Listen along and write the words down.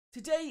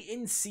Today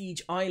in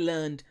Siege, I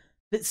learned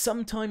that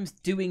sometimes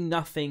doing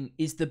nothing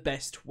is the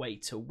best way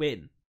to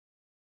win.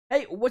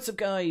 Hey, what's up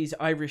guys,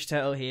 Irish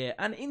Turtle here,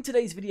 and in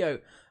today's video,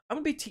 I'm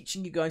going to be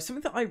teaching you guys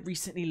something that I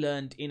recently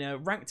learned in a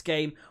ranked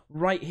game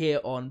right here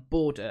on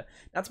Border.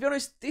 Now, to be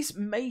honest, this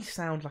may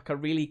sound like a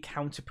really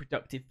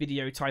counterproductive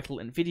video title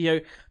and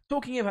video,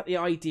 talking about the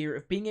idea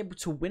of being able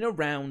to win a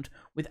round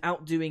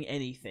without doing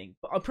anything.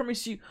 But I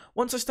promise you,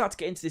 once I start to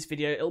get into this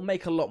video, it'll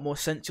make a lot more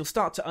sense. You'll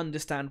start to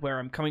understand where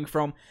I'm coming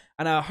from,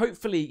 and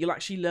hopefully you'll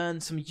actually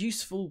learn some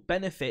useful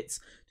benefits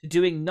to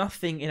doing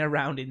nothing in a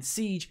round in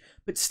Siege,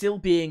 but still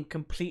being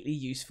completely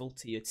useful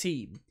to your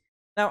team.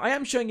 Now, I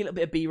am showing you a little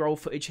bit of B-roll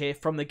footage here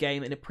from the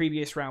game in a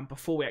previous round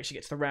before we actually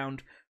get to the round.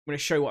 I'm going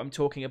to show what I'm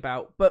talking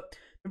about, but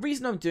the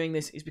reason I'm doing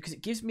this is because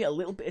it gives me a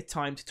little bit of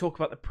time to talk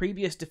about the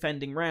previous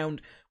defending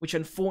round, which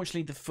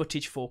unfortunately the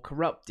footage for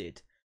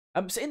corrupted.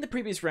 So in the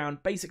previous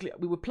round, basically,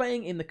 we were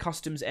playing in the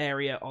customs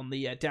area on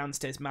the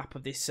downstairs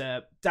of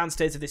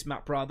this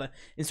map,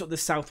 in sort of the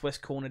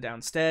southwest corner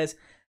downstairs.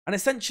 And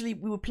essentially,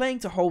 we were playing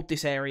to hold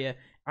this area,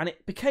 and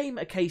it became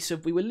a case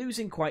of we were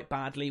losing quite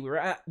badly. We were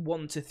at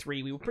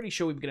 1-3. We were pretty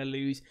sure we were going to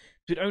lose.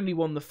 We'd only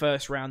won the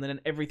first round, and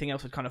then everything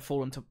else had kind of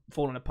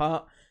fallen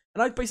apart.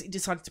 And I basically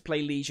decided to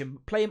play Legion,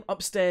 play him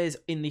upstairs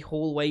in the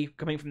hallway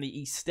coming from the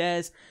east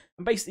stairs,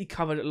 and basically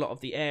covered a lot of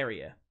the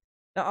area.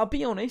 Now, I'll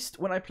be honest,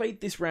 when I played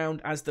this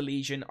round as the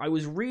Legion, I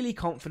was really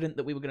confident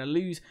that we were going to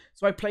lose,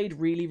 so I played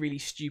really, really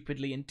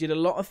stupidly and did a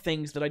lot of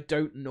things that I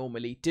don't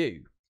normally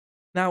do.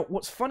 Now,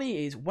 what's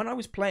funny is, when I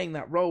was playing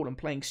that role and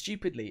playing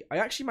stupidly, I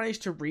actually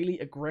managed to really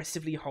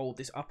aggressively hold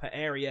this upper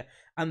area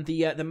and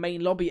the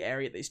main lobby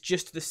area that's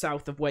just to the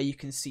south of where you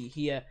can see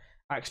here,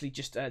 actually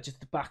just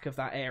the back of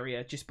that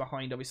area, just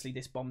behind, obviously,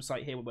 this bomb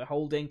site here where we're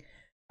holding.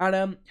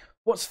 And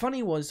what's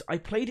funny was, I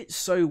played it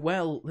so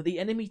well that the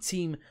enemy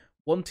team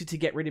wanted to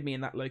get rid of me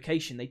in that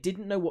location. They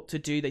didn't know what to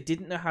do, they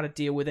didn't know how to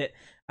deal with it,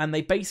 and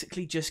they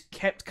basically just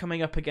kept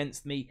coming up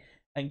against me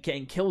and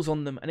getting kills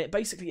on them, and it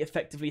basically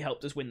effectively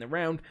helped us win the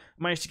round.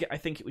 I managed to get, I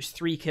think it was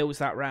 3 kills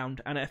that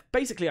round, and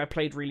basically I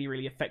played really,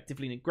 really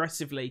effectively and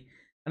aggressively,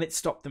 and it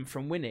stopped them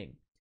from winning.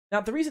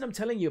 Now, the reason I'm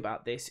telling you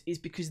about this is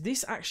because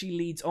this actually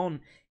leads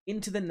on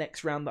into the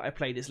next round that I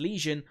played as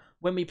Legion,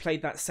 when we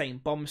played that same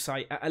bomb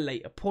site at a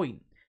later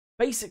point.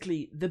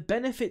 Basically, the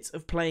benefits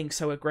of playing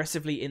so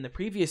aggressively in the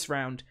previous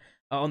round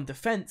on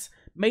defense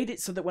made it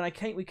so that when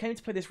we came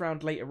to play this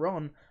round later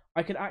on,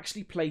 I could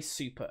actually play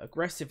super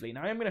aggressively.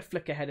 Now, I'm going to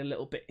flick ahead a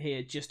little bit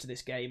here just to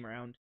this game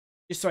round,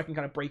 just so I can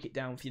kind of break it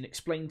down for you and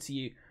explain to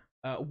you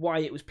why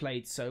it was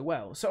played so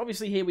well. So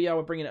obviously here we are,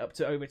 we're bringing it up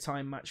to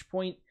overtime match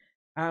point,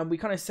 and we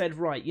kind of said,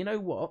 right, you know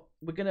what,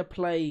 we're going to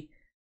play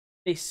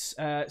this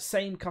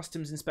same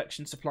customs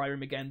inspection supply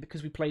room again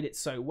because we played it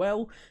so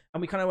well, and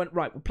we kind of went,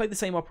 right, we'll play the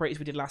same operators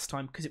we did last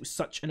time because it was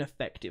such an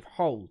effective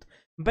hold.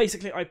 And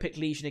basically, I picked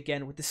Legion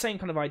again with the same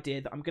kind of idea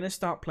that I'm going to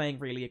start playing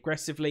really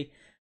aggressively.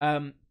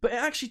 But it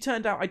actually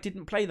turned out I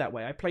didn't play that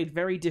way. I played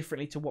very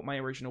differently to what my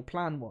original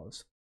plan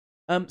was.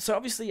 So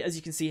obviously, as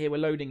you can see here, we're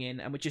loading in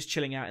and we're just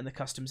chilling out in the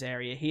customs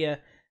area here.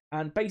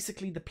 And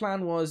basically, the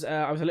plan was,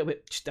 I was a little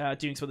bit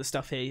doing some of the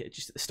stuff here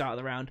just at the start of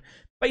the round.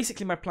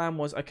 Basically, my plan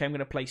was, okay, I'm going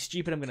to play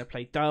stupid, I'm going to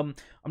play dumb.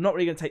 I'm not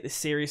really going to take this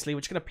seriously.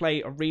 We're just going to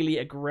play a really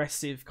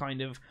aggressive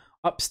kind of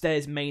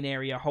upstairs main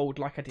area hold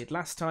like I did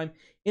last time,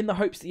 in the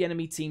hopes the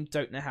enemy team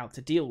don't know how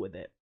to deal with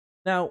it.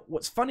 Now,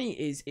 what's funny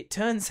is, it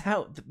turns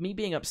out that me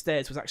being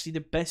upstairs was actually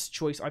the best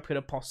choice I could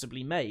have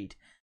possibly made.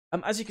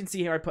 As you can see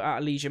here, I put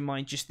out a Legion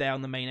mine just there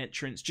on the main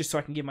entrance, just so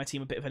I can give my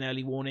team a bit of an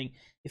early warning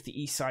if the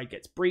east side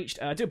gets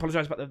breached. I do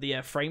apologise about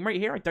the frame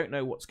rate here. I don't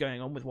know what's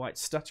going on with why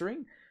it's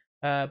stuttering,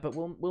 but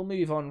we'll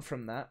move on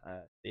from that,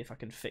 see if I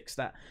can fix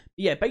that.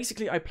 But yeah,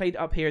 basically, I played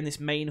up here in this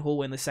main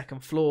hallway on the second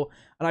floor,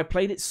 and I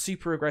played it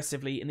super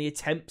aggressively in the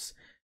attempts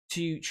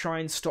to try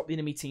and stop the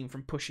enemy team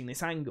from pushing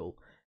this angle.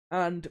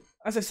 And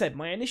as I said,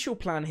 my initial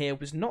plan here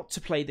was not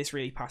to play this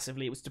really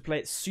passively, it was to play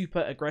it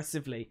super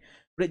aggressively.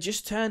 But it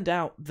just turned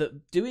out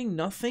that doing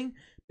nothing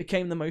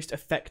became the most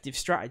effective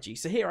strategy.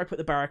 So here I put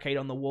the barricade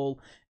on the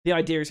wall. The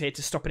idea is here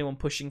to stop anyone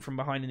pushing from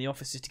behind in the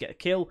offices to get a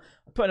kill.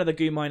 I put another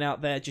goo mine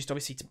out there, just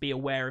obviously to be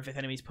aware of if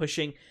enemies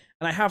pushing.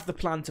 And I have the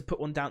plan to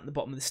put one down at the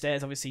bottom of the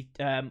stairs, obviously,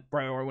 top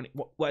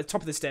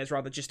of the stairs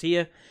rather, just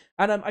here.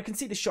 And I can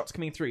see the shots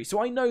coming through.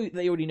 So I know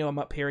they already know I'm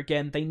up here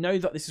again. They know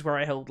that this is where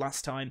I held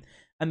last time,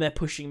 and they're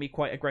pushing me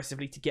quite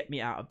aggressively to get me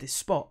out of this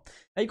spot.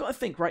 Now, you've got to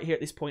think right here at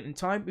this point in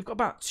time, we've got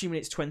about 2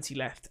 minutes 20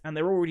 left, and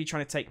they're already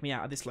trying to take me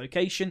out of this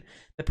location.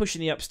 They're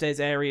pushing the upstairs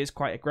areas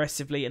quite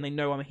aggressively, and they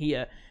know I'm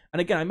here. And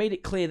again, I made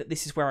it clear that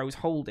this is where I was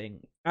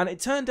holding. And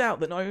it turned out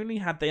that not only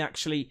had they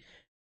actually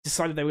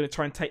decided they were going to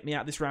try and take me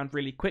out of this round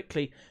really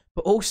quickly,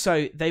 but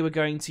also they were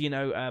going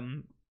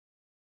to,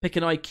 pick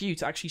an IQ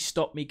to actually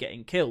stop me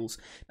getting kills.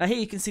 Now here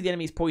you can see the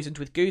enemy is poisoned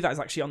with goo. That is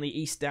actually on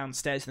the east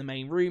downstairs in the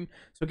main room.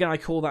 So again, I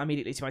call that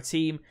immediately to my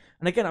team.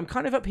 And again, I'm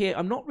kind of up here.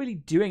 I'm not really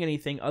doing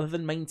anything other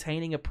than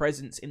maintaining a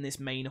presence in this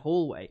main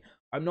hallway.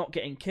 I'm not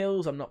getting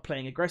kills. I'm not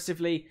playing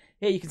aggressively.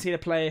 Here you can see the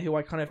player who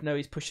I kind of know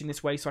is pushing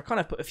this way. So I kind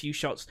of put a few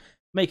shots,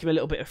 make him a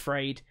little bit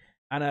afraid.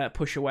 and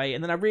push away.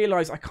 And then I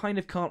realised I kind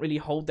of can't really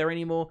hold there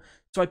anymore,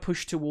 so I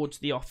push towards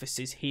the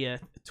offices here,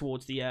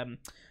 towards the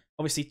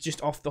obviously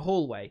just off the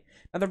hallway.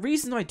 Now the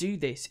reason I do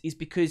this is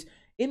because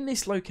in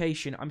this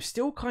location, I'm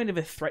still kind of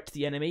a threat to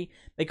the enemy.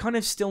 They kind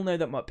of still know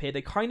that I'm up here.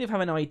 They kind of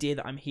have an idea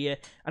that I'm here.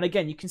 And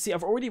again, you can see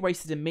I've already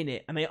wasted a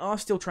minute, and they are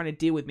still trying to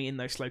deal with me in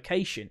this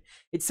location.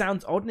 It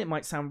sounds odd, and it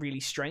might sound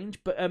really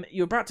strange, but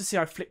you're about to see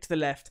I flick to the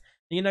left,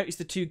 and you notice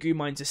the 2 goo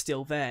mines are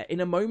still there.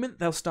 In a moment,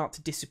 they'll start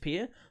to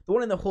disappear. The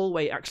one in the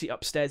hallway, actually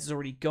upstairs, is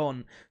already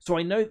gone. So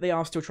I know that they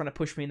are still trying to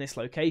push me in this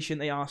location.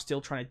 They are still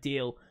trying to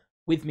deal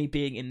with me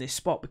being in this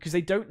spot, because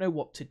they don't know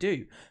what to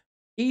do.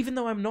 Even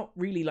though I'm not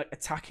really, like,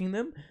 attacking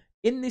them,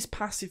 in this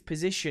passive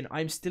position,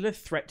 I'm still a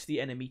threat to the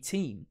enemy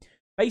team.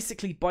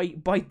 Basically,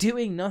 by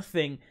doing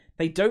nothing,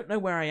 they don't know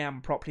where I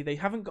am properly. They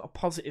haven't got a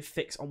positive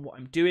fix on what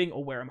I'm doing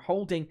or where I'm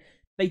holding.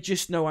 They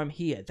just know I'm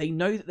here. They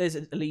know that there's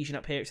a legion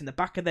up here. It's in the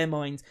back of their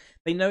minds.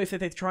 They know if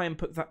they try and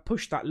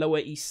push that lower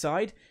east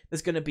side,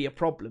 there's going to be a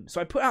problem. So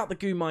I put out the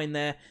goo mine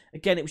there.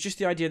 Again, it was just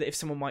the idea that if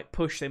someone might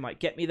push, they might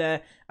get me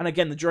there. And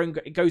again, the drone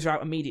goes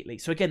out immediately.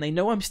 So again, they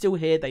know I'm still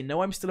here. They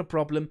know I'm still a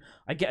problem.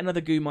 I get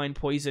another goo mine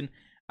poison.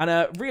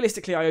 And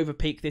realistically, I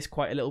overpeaked this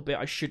quite a little bit.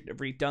 I shouldn't have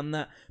redone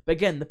that. But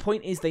again, the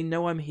point is they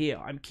know I'm here.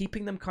 I'm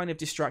keeping them kind of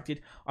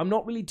distracted. I'm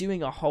not really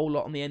doing a whole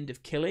lot on the end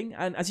of killing.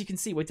 And as you can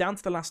see, we're down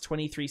to the last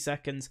 23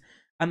 seconds.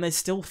 And there's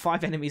still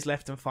 5 enemies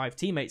left and 5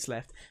 teammates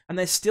left. And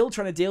they're still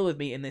trying to deal with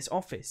me in this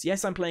office.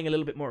 Yes, I'm playing a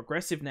little bit more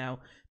aggressive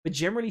now. But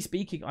generally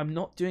speaking, I'm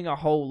not doing a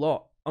whole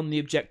lot on the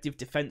objective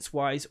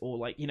defense-wise or,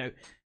 like, you know,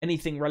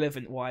 anything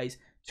relevant-wise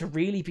to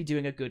really be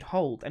doing a good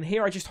hold. And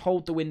here I just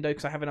hold the window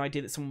because I have an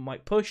idea that someone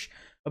might push.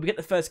 But we get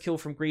the first kill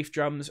from Grief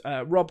Drums.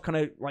 Rob kind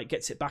of like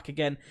gets it back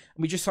again.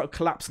 And we just sort of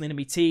collapse on the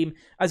enemy team.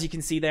 As you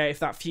can see there, if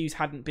that fuse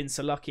hadn't been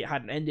so lucky, it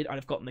hadn't ended, I'd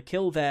have gotten the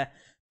kill there.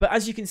 But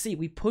as you can see,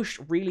 we pushed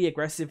really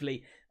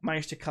aggressively,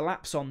 managed to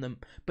collapse on them.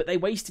 But they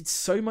wasted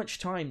so much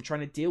time trying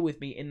to deal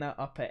with me in that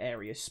upper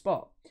area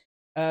spot.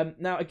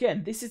 Now,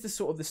 again, this is the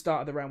sort of the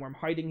start of the round where I'm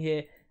hiding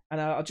here. And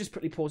I'll just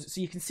quickly pause it.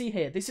 So you can see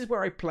here, this is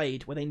where I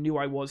played, where they knew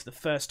I was the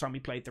first time we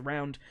played the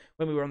round,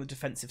 when we were on the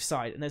defensive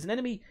side. And there's an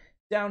enemy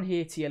down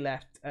here to your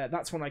left.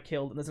 That's one I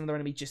killed. And there's another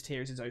enemy just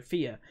here, is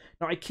Zofia.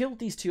 Now, I killed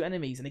these 2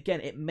 enemies. And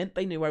again, it meant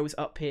they knew I was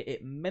up here.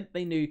 It meant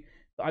they knew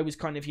that I was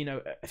kind of, you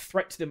know, a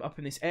threat to them up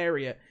in this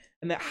area.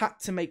 And that had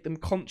to make them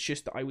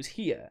conscious that I was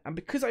here. And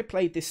because I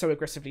played this so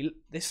aggressively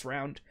this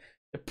round,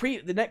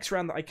 the next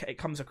round that it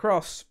comes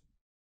across...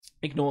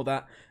 Ignore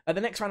that.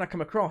 The next round I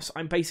come across,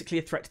 I'm basically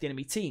a threat to the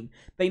enemy team.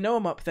 They know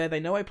I'm up there. They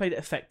know I played it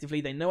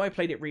effectively. They know I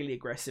played it really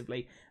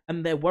aggressively.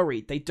 And they're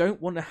worried. They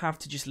don't want to have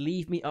to just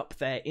leave me up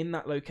there in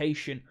that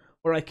location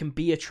where I can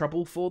be a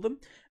trouble for them.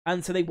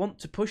 And so they want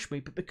to push me.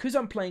 But because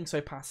I'm playing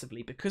so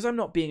passively, because I'm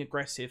not being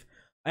aggressive,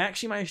 I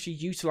actually managed to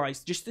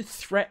utilize just the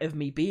threat of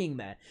me being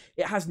there.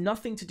 It has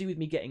nothing to do with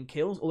me getting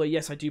kills. Although,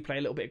 yes, I do play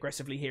a little bit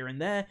aggressively here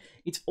and there.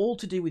 It's all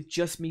to do with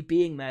just me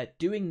being there,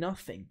 doing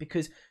nothing.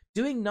 Because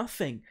doing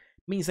nothing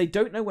means they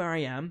don't know where I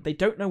am, they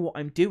don't know what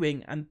I'm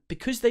doing, and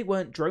because they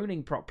weren't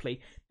droning properly,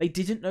 they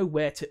didn't know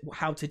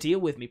how to deal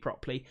with me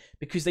properly,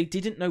 because they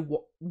didn't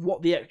know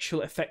what the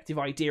actual effective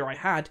idea I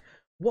had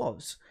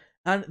was.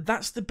 And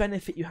that's the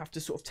benefit you have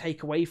to sort of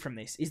take away from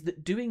this, is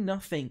that doing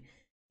nothing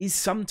is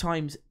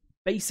sometimes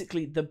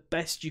basically the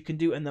best you can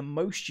do and the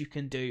most you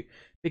can do,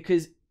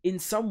 because in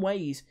some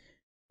ways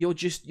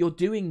you're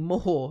doing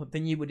more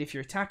than you would if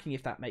you're attacking,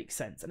 if that makes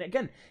sense. And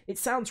again, it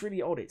sounds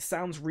really odd. It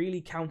sounds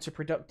really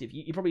counterproductive.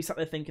 You probably sat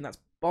there thinking that's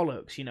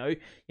bollocks, you know?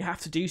 You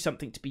have to do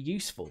something to be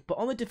useful. But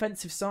on the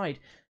defensive side,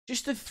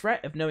 just the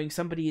threat of knowing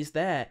somebody is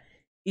there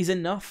is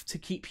enough to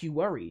keep you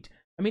worried.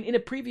 I mean, in a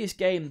previous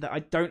game that I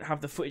don't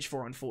have the footage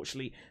for,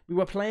 unfortunately, we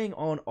were playing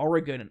on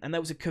Oregon, and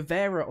there was a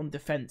Caveira on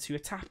defense who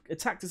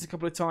attacked us a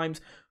couple of times,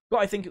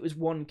 got, I think it was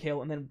 1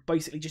 kill, and then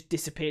basically just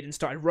disappeared and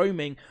started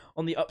roaming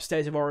on the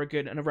upstairs of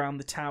Oregon and around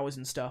the towers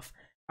and stuff.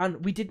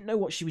 And we didn't know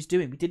what she was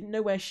doing. We didn't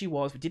know where she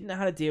was. We didn't know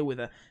how to deal with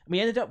her. And we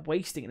ended up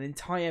wasting an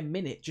entire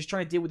minute just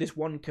trying to deal with this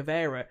one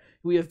Caveira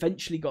who we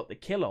eventually got the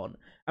kill on.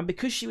 And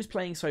because she was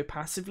playing so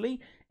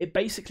passively, it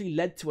basically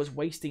led to us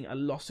wasting a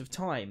lot of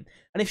time.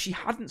 And if she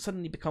hadn't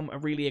suddenly become a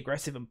really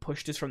aggressive and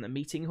pushed us from the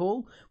meeting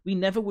hall, we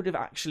never would have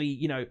actually,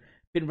 you know,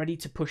 been ready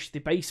to push the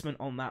basement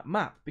on that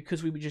map,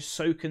 because we were just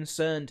so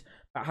concerned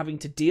about having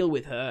to deal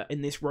with her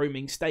in this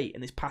roaming state,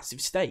 in this passive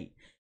state.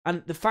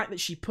 And the fact that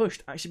she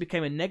pushed actually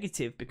became a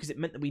negative, because it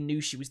meant that we knew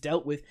she was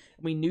dealt with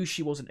and we knew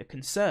she wasn't a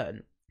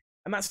concern.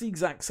 And that's the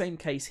exact same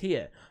case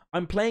here.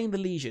 I'm playing the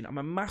Legion. I'm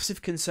a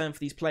massive concern for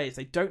these players.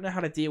 They don't know how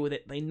to deal with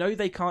it. They know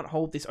they can't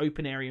hold this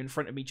open area in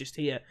front of me just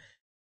here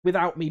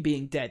without me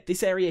being dead.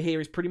 This area here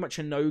is pretty much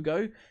a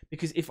no-go,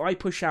 because if I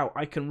push out,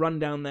 I can run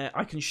down there,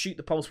 I can shoot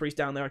the pulse race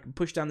down there, I can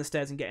push down the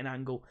stairs and get an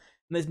angle,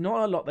 and there's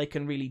not a lot they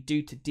can really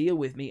do to deal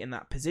with me in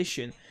that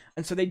position,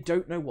 and so they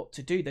don't know what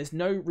to do. There's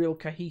no real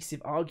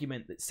cohesive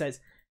argument that says,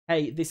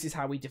 hey, this is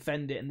how we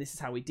defend it and this is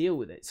how we deal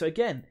with it. So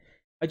again,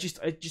 I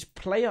just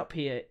play up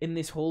here in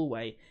this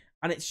hallway,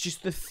 and it's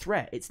just the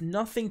threat. It's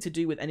nothing to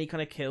do with any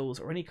kind of kills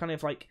or any kind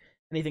of like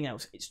anything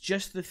else. It's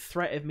just the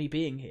threat of me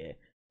being here,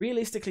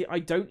 realistically, I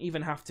don't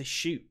even have to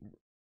shoot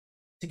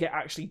to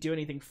actually do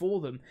anything for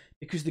them,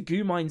 because the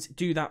goo mines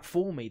do that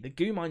for me. The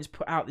goo mines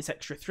put out this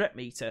extra threat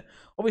meter.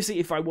 Obviously,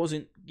 if I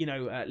wasn't, you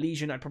know,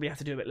 Legion, I'd probably have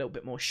to do a little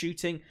bit more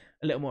shooting,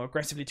 a little more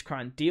aggressively to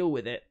try and deal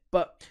with it.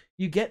 But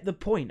you get the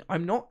point.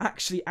 I'm not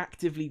actually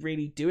actively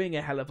really doing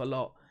a hell of a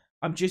lot.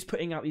 I'm just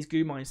putting out these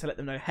goo mines to let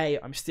them know, hey,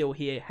 I'm still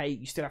here. Hey,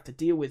 you still have to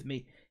deal with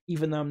me,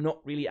 even though I'm not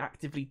really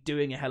actively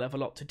doing a hell of a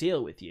lot to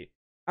deal with you.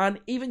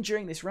 And even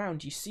during this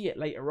round, you see it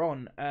later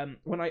on,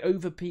 when I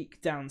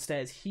overpeak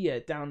downstairs here,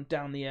 down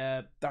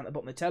the bottom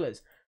of the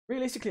tellers.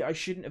 Realistically, I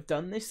shouldn't have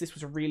done this. This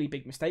was a really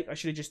big mistake. I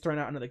should have just thrown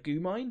out another goo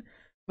mine.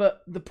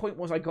 But the point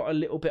was I got a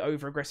little bit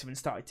over-aggressive and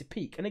started to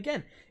peak. And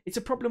again, it's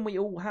a problem we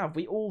all have.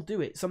 We all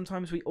do it.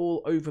 Sometimes we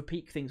all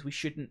over-peak things we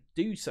shouldn't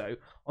do so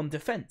on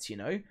defense, you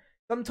know?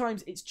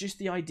 Sometimes it's just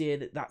the idea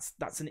that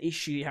that's an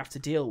issue you have to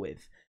deal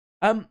with.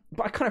 But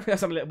I kind of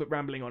realize I'm a little bit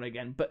rambling on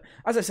again. But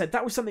as I said,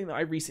 that was something that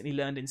I recently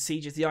learned in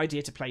Siege, is the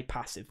idea to play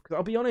passive. Because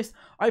I'll be honest,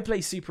 I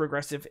play super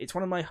aggressive. It's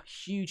one of my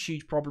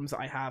huge problems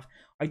that I have.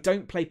 I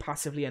don't play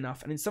passively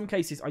enough, and in some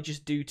cases, I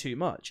just do too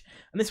much.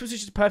 And this was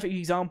just a perfect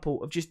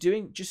example of just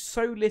doing just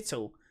so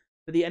little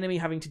for the enemy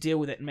having to deal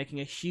with it and making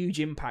a huge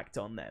impact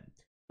on them.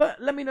 But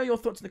let me know your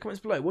thoughts in the comments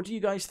below. What do you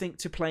guys think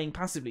to playing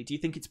passively? Do you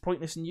think it's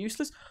pointless and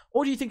useless?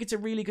 Or do you think it's a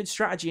really good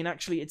strategy and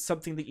actually it's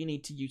something that you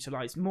need to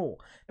utilize more?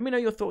 Let me know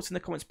your thoughts in the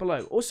comments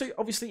below. Also,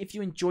 obviously, if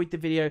you enjoyed the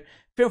video,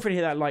 feel free to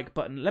hit that like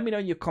button. Let me know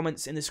in your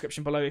comments in the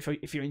description below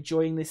if you're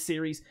enjoying this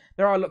series.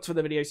 There are lots of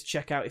other videos to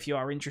check out if you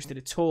are interested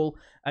at all.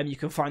 You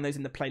can find those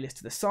in the playlist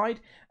to the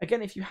side.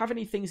 Again, if you have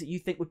any things that you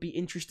think would be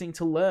interesting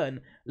to learn,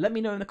 let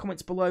me know in the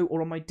comments below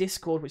or on my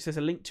Discord, which there's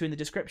a link to in the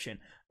description.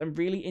 I'm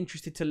really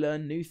interested to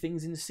learn new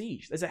things in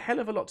Siege. There's a hell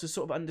of a lot to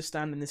sort of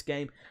understand in this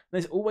game.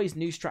 There's always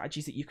new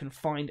strategies that you can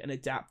find and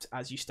adapt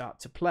as you start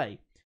to play.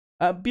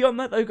 Beyond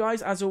that, though,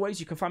 guys, as always,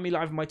 you can find me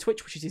live on my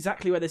Twitch, which is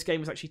exactly where this game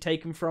was actually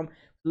taken from.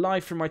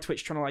 Live from my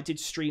Twitch channel. I did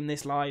stream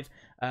this live.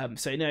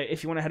 So, you know,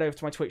 if you want to head over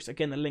to my Twitch,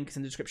 again, the link is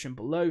in the description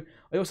below.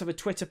 I also have a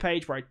Twitter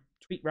page where I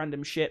tweet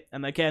random shit.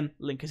 And again,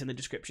 link is in the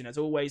description as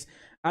always.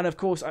 And, of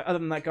course, other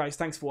than that, guys,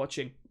 thanks for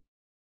watching.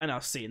 And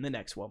I'll see you in the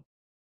next one.